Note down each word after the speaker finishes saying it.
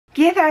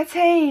Year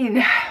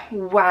 13,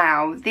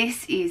 wow,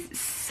 this is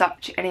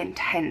such an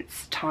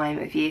intense time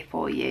of year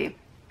for you.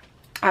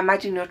 I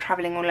imagine you're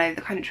travelling all over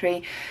the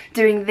country,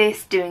 doing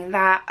this, doing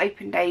that,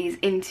 open days,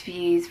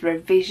 interviews,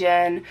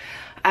 revision.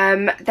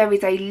 There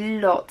is a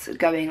lot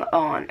going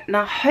on.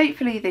 Now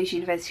hopefully those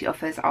university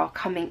offers are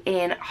coming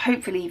in,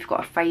 hopefully you've got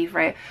a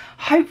favourite,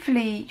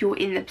 hopefully you're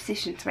in the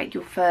position to make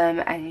your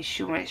firm and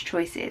insurance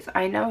choices.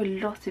 I know a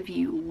lot of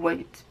you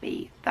won't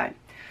be though.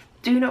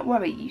 Do not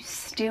worry, you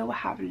still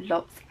have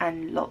lots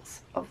and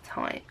lots of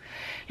time.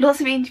 Lots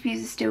of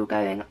interviews are still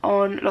going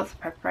on, lots of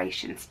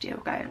preparation still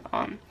going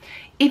on.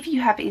 If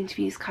you have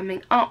interviews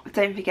coming up,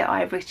 don't forget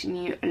I've written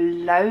you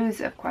loads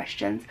of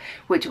questions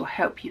which will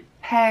help you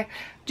prepare.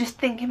 Just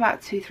thinking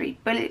about 2-3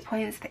 bullet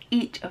points for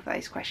each of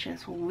those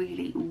questions will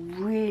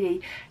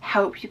really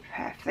help you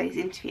prepare for those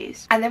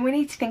interviews. And then we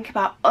need to think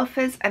about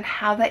offers and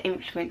how that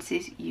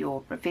influences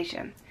your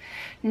revision.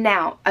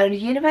 Now, a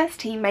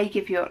university may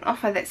give you an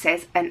offer that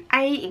says an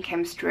A in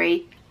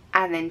chemistry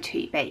and then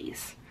 2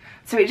 Bs.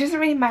 So it doesn't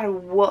really matter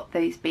what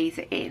those Bs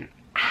are in.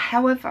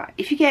 However,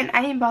 if you get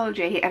an A in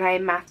biology, an A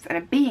in maths and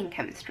a B in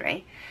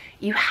chemistry,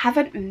 you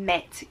haven't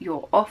met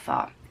your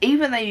offer.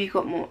 Even though you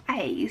got more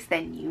A's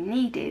than you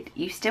needed,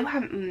 you still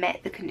haven't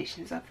met the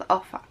conditions of the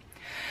offer.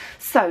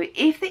 So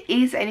if there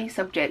is any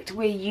subject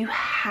where you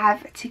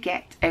have to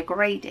get a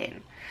grade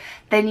in,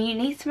 then you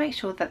need to make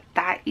sure that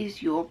that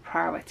is your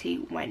priority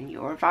when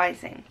you're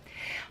revising.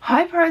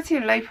 High priority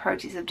and low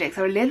priority subjects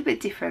are a little bit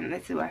different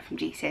as they were from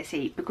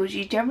GCSE because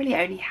you generally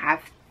only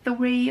have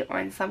 3 or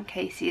in some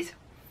cases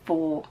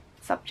 4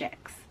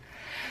 subjects.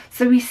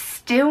 So we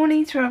still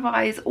need to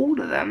revise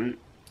all of them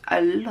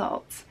a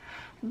lot,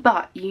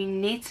 but you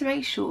need to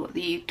make sure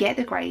that you get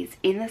the grades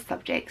in the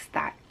subjects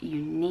that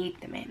you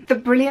need them in. The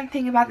brilliant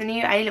thing about the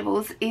new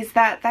A-levels is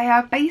that they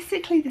are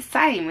basically the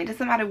same. It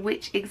doesn't matter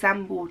which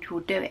exam board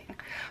you're doing.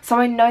 So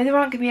I know there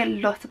aren't going to be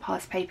a lot of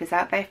past papers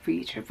out there for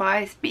you to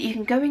revise, but you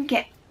can go and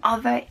get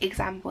other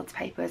exam boards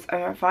papers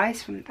and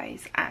revise from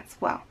those as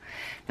well,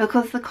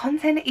 because the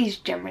content is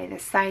generally the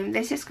same.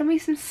 There's just going to be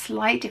some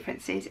slight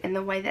differences in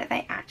the way that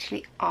they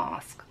actually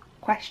ask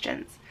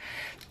questions.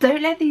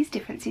 Don't let these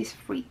differences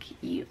freak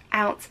you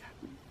out,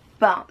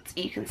 but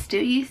you can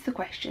still use the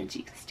questions,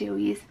 you can still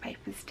use the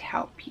papers to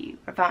help you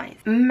revise.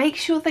 Make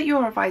sure that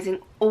you're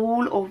revising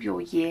all of your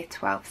year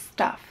 12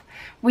 stuff.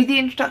 With the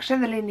introduction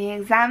of the linear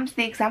exams,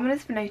 the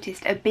examiners have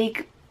noticed a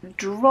big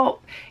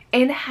drop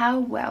in how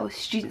well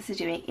students are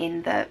doing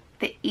in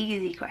the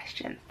easy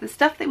questions. The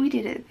stuff that we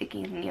did at the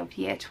beginning of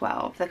year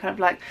 12, the kind of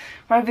like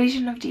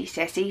revision of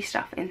GCSE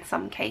stuff in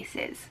some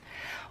cases.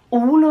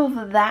 All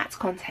of that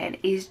content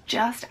is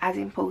just as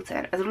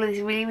important as all of this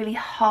really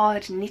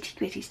hard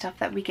nitty-gritty stuff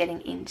that we're getting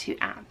into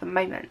at the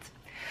moment.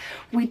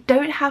 We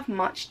don't have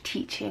much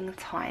teaching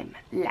time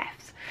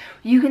left.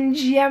 You can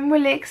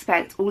generally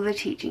expect all the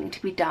teaching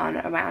to be done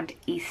around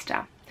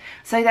Easter.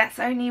 So that's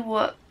only,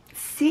 what,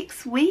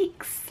 6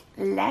 weeks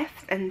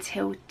left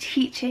until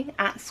teaching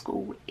at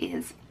school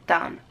is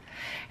done.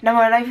 Now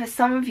I know for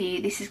some of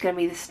you this is going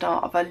to be the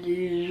start of a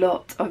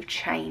lot of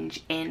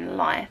change in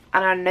life,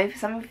 and I know for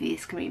some of you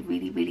it's going to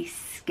be really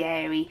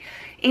scary,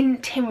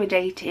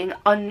 intimidating,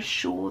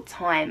 unsure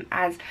time,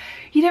 as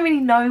you don't really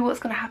know what's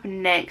going to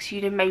happen next.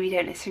 You maybe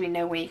don't necessarily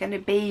know where you're going to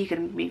be, you're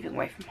going to be moving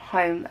away from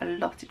home, a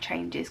lot of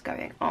changes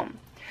going on.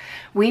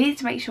 We need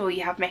to make sure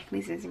you have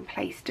mechanisms in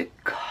place to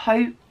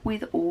cope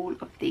with all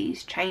of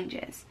these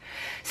changes.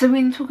 So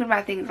we're talking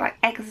about things like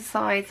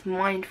exercise,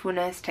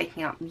 mindfulness,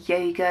 taking up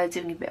yoga,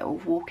 doing a bit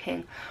of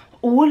walking.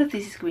 All of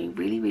this is going to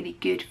be really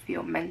good for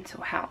your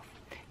mental health.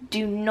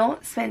 Do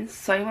not spend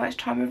so much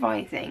time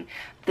revising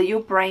that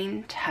your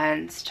brain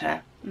turns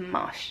to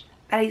mush.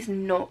 That is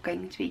not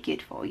going to be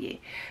good for you.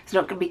 It's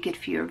not going to be good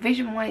for you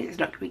revision wise, it's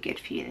not going to be good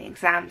for you in the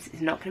exams,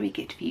 it's not going to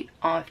be good for you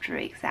after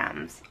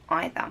exams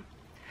either.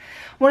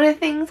 One of the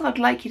things I'd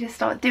like you to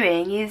start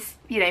doing is,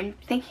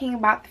 thinking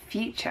about the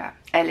future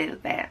a little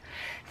bit.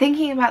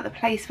 Thinking about the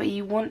place where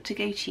you want to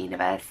go to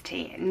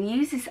university, and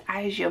use this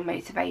as your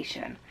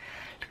motivation.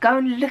 Go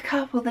and look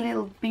up all the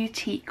little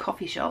boutique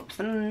coffee shops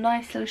and the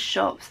nice little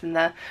shops and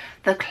the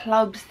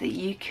clubs that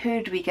you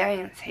could be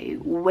going to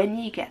when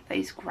you get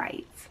those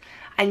grades,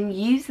 and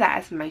use that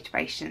as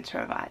motivation to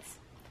revise.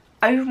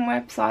 Over my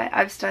website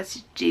I've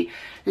started to do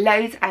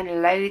loads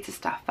and loads of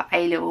stuff for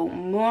A-level.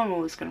 More and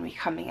more is going to be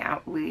coming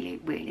out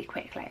really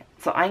quickly.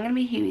 So I'm going to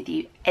be here with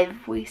you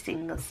every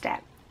single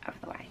step of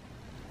the way.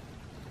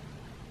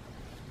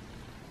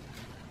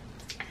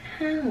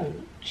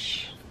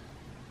 Ouch.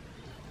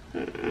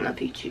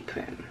 Love you too,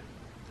 Prim.